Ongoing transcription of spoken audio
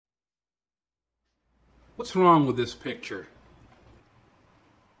What's wrong with this picture?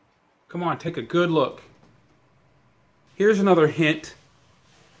 Come on, take a good look. Here's another hint.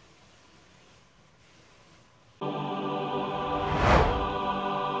 Have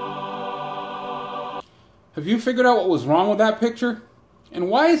you figured out what was wrong with that picture? And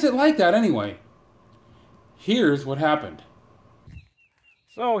why is it like that anyway? Here's what happened.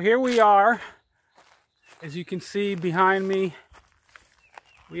 So here we are. As you can see behind me,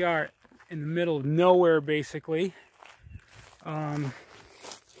 we are in the middle of nowhere basically.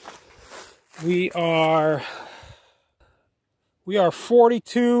 We are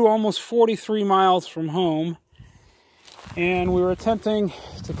 42, almost 43 miles from home, and we were attempting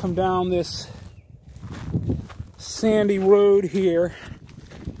to come down this sandy road here.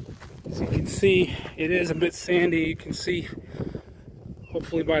 As you can see, it is a bit sandy. You can see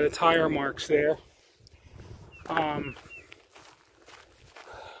hopefully by the tire marks there.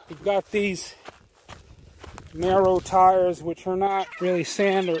 We've got these narrow tires which are not really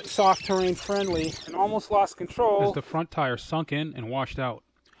sand or soft terrain friendly, and almost lost control as the front tire sunk in and washed out.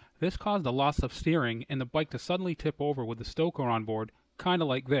 This caused a loss of steering and the bike to suddenly tip over with the stoker on board, kind of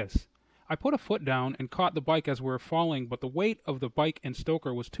like this. I put a foot down and caught the bike as we were falling, but the weight of the bike and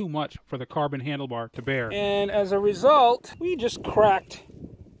stoker was too much for the carbon handlebar to bear. And as a result, we just cracked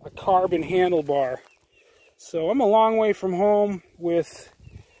a carbon handlebar. So I'm a long way from home with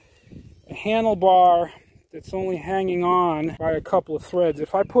a handlebar that's only hanging on by a couple of threads.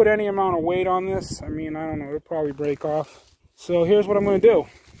 If I put any amount of weight on this, I mean, I don't know, it'll probably break off. So here's what I'm going to do.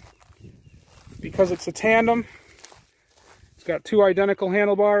 Because it's a tandem, it's got two identical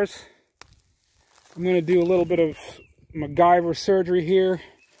handlebars. I'm going to do a little bit of MacGyver surgery here.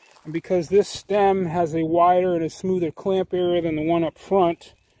 And because this stem has a wider and a smoother clamp area than the one up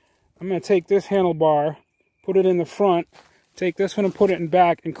front, I'm going to take this handlebar, put it in the front, take this one and put it in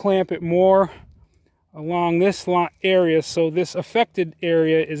back, and clamp it more along this area, so this affected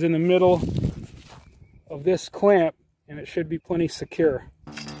area is in the middle of this clamp, and it should be plenty secure.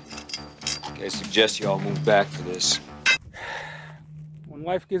 Okay, I suggest you all move back for this. When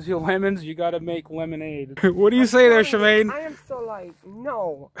life gives you lemons, you gotta make lemonade. What do you say there, Shemaine? I am so like,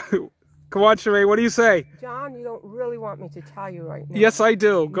 no. Come on, Shemaine, what do you say? John, you don't really want me to tell you right now. Yes, I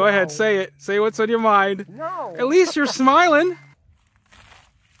do. Go ahead, say it. Say what's on your mind. No. At least you're smiling.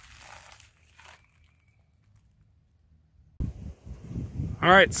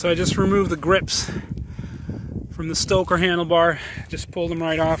 Alright, so I just removed the grips from the stoker handlebar. Just pulled them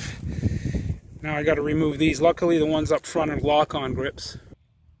right off. Now I got to remove these. Luckily the ones up front are lock-on grips.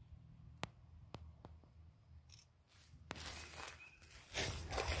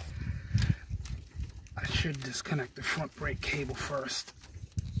 I should disconnect the front brake cable first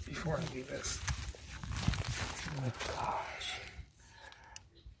before I do this. Oh gosh.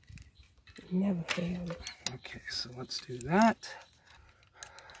 It never fails. Okay, so let's do that.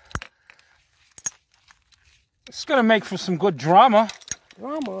 It's gonna make for some good drama.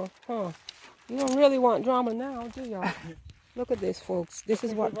 Drama? Huh. You don't really want drama now, do y'all? Look at this, folks. This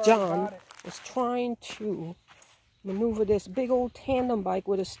is what John was trying to maneuver this big old tandem bike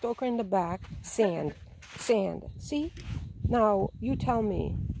with a stoker in the back. Sand. Sand. See? Now, you tell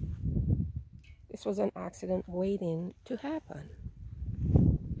me. This was an accident waiting to happen.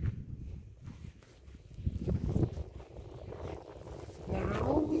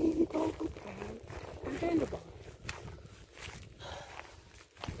 Now we go to a handlebar.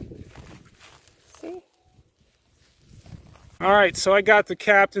 See? Alright, so I got the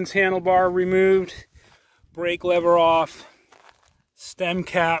captain's handlebar removed, brake lever off, stem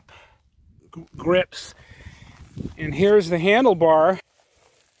cap, grips, and here's the handlebar.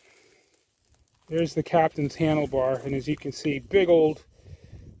 There's the captain's handlebar, and as you can see, big old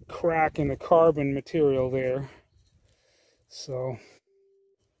crack in the carbon material there. So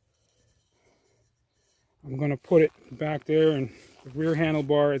I'm going to put it back there, and the rear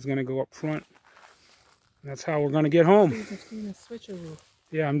handlebar is going to go up front. That's how we're going to get home. You're just doing a switcheroo.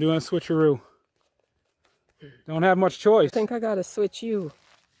 Yeah, I'm doing a switcheroo. Don't have much choice. I think I got to switch you.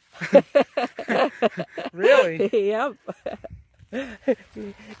 Really? Yep.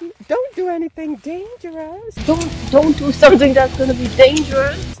 Don't do anything dangerous. Don't do something that's going to be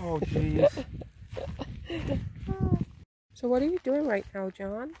dangerous. Oh, jeez. So what are you doing right now,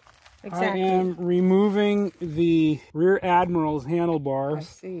 John? Exactly. I am removing the rear admiral's handlebars. I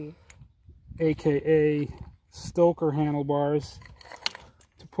see. AKA stoker handlebars,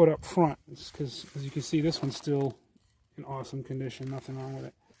 to put up front, because as you can see, this one's still in awesome condition, nothing wrong with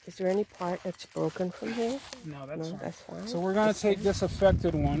it. Is there any part that's broken from here? No, that's fine. That's fine. So we're going to take this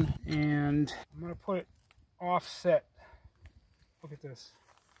affected one, and I'm going to put it offset. Look at this.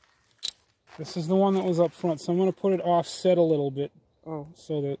 This is the one that was up front, so I'm going to put it offset a little bit. Oh.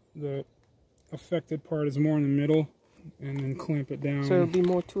 So that the affected part is more in the middle, and then clamp it down. So it'll be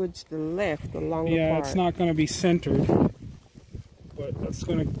more towards the left, the longer part. Yeah, it's not going to be centered, but that's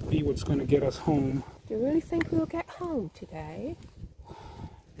going to be what's going to get us home. Do you really think we'll get home today?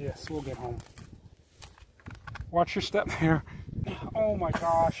 Yes, we'll get home. Watch your step there. Oh my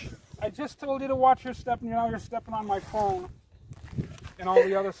gosh. I just told you to watch your step, and now you're stepping on my phone and all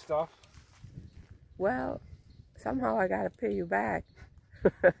the other stuff. Well, somehow I got to pay you back.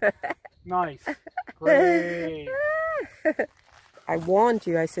 Nice. Great. I warned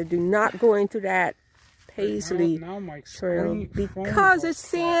you. I said, do not go into that Paisley trail because it's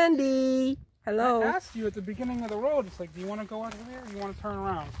sandy. Hello? I asked you at the beginning of the road, it's like, do you want to go over there or do you want to turn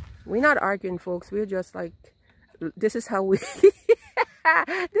around? We're not arguing, folks. We're just like, this is how we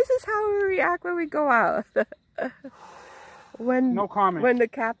this is how we react when we go out. No comment. When the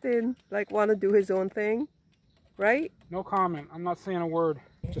captain like want to do his own thing, right? No comment. I'm not saying a word.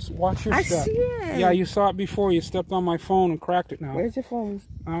 Just watch your step. I see it. Yeah, you saw it before. You stepped on my phone and cracked it now. Where's your phone?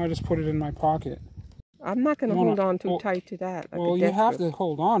 Now I just put it in my pocket. I'm not going to hold on too tight to that. Like well, you have to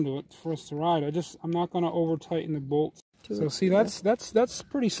hold on to it for us to ride. I'm not going to over tighten the bolts. So see, that's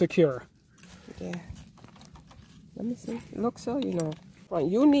pretty secure. Yeah. Let me see. It looks so, you know. Well,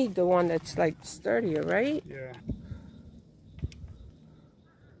 you need the one that's like sturdier, right? Yeah.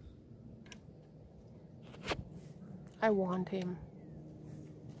 I want him.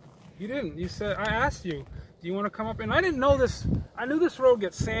 You didn't. You said, I asked you, do you want to come up? And I didn't know this. I knew this road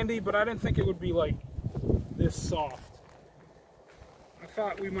gets sandy, but I didn't think it would be like this soft. I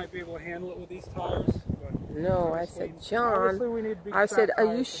thought we might be able to handle it with these tires. But no, I said, John, I said,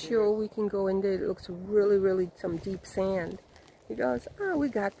 are you sure we can go in there? It looks really, really some deep sand. He goes, oh, we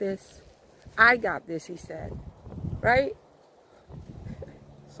got this. I got this, he said. Right?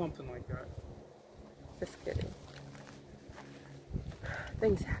 Something like that. Just kidding.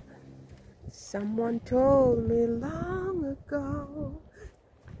 Things happen. Someone told me long ago.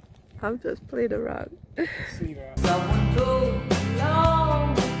 I'm just playing around. See that. Someone told me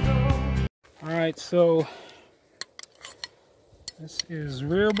long ago. Alright, so this is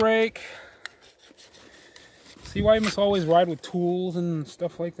rear brake. See why you must always ride with tools and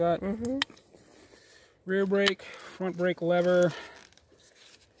stuff like that? Mm-hmm. Rear brake, front brake lever.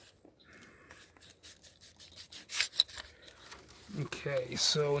 Okay,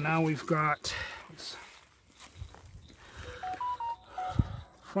 so now we've got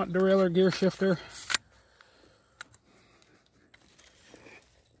front derailleur gear shifter,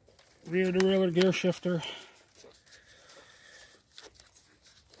 rear derailleur gear shifter,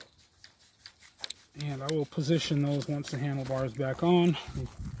 and I will position those once the handlebar's back on.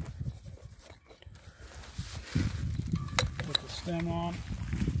 Put the stem on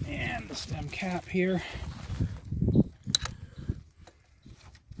and the stem cap here.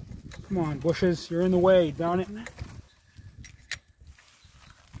 Come on, bushes, you're in the way, darn it.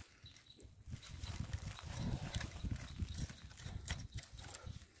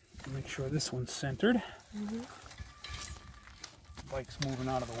 Make sure this one's centered. Mm-hmm. Bike's moving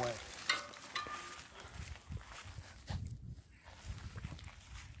out of the way.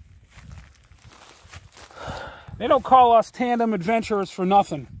 They don't call us tandem adventurers for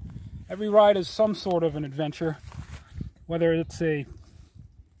nothing. Every ride is some sort of an adventure, whether it's a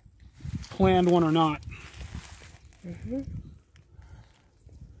planned one or not. Mm-hmm.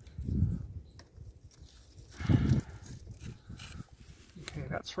 Okay,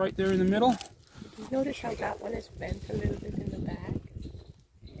 that's right there in the middle. You notice how that one is bent a little bit in the back?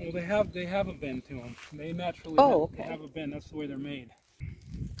 Well, they have a bend to them. They naturally have a bend. That's the way they're made.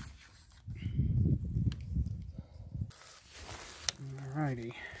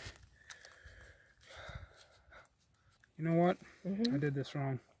 Alrighty. You know what? Mm-hmm. I did this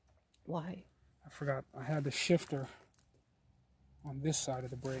wrong. Why? I forgot. I had the shifter on this side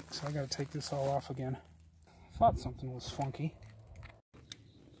of the brake, so I got to take this all off again. I thought something was funky.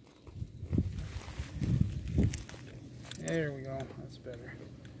 There we go. That's better.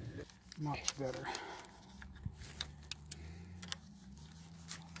 Much better.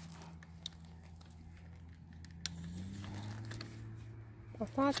 I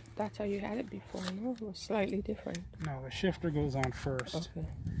thought that's how you had it before. No, it was slightly different. No, the shifter goes on first. Okay.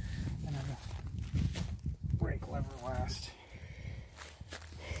 And then the brake lever last.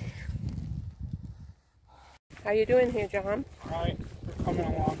 How you doing here, John? Alright, we're coming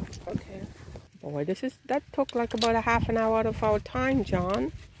along. Okay. Boy, that took like about a half an hour out of our time,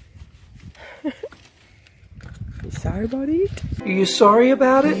 John. You sorry about it? Are you sorry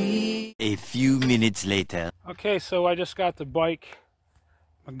about it? A few minutes later. Okay, so I just got the bike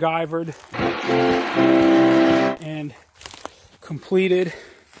MacGyvered and completed.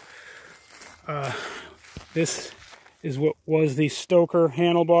 This is what was the Stoker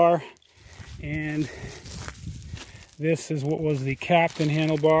handlebar, and this is what was the Captain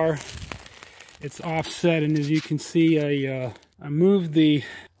handlebar. It's offset, and as you can see, I moved the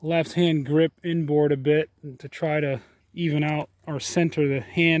left-hand grip inboard a bit to try to even out or center the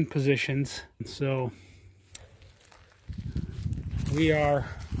hand positions. So we are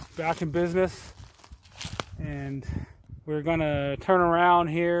back in business, and we're gonna turn around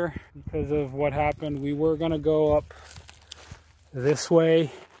here because of what happened. We were gonna go up this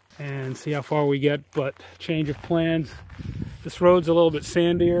way and see how far we get, but change of plans. This road's a little bit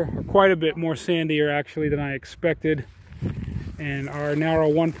sandier, or quite a bit more sandier actually than I expected, and our narrow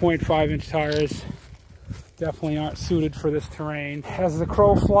 1.5-inch tires definitely aren't suited for this terrain. As the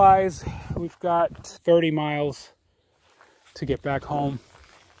crow flies, we've got 30 miles to get back home,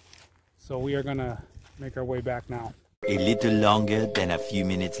 so we are gonna make our way back now. A little longer than a few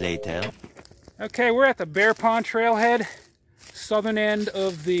minutes later. Okay, we're at the Bear Pond Trailhead, southern end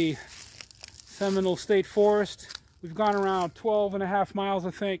of the Seminole State Forest. We've gone around 12.5 miles,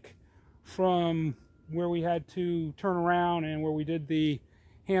 I think, from where we had to turn around and where we did the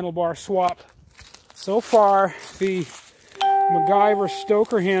handlebar swap. So far, the MacGyver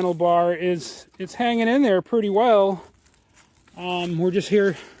Stoker handlebar it's hanging in there pretty well. We're just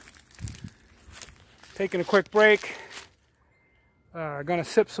here taking a quick break. Gonna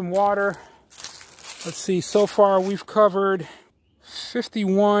sip some water. Let's see, so far we've covered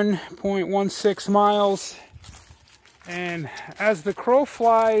 51.16 miles. And as the crow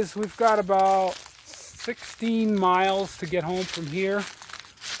flies, we've got about 16 miles to get home from here.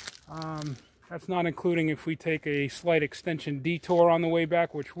 That's not including if we take a slight extension detour on the way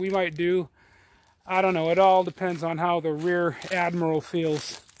back, which we might do. I don't know, it all depends on how the Rear Admiral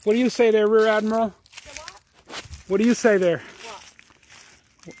feels. What do you say there, Rear Admiral? What do you say there?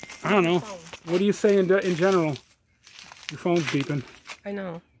 I don't know. What do you say in general? Your phone's beeping. I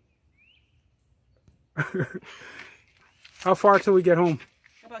know. How far till we get home?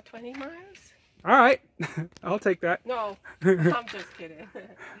 About 20 miles? All right. I'll take that. No, I'm just kidding.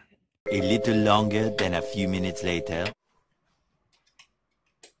 A little longer than a few minutes later.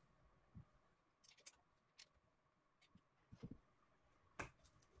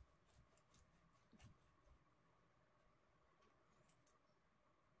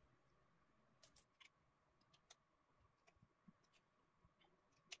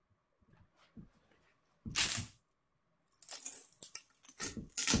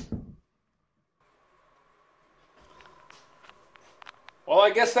 Well,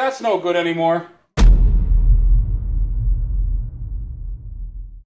 I guess that's no good anymore.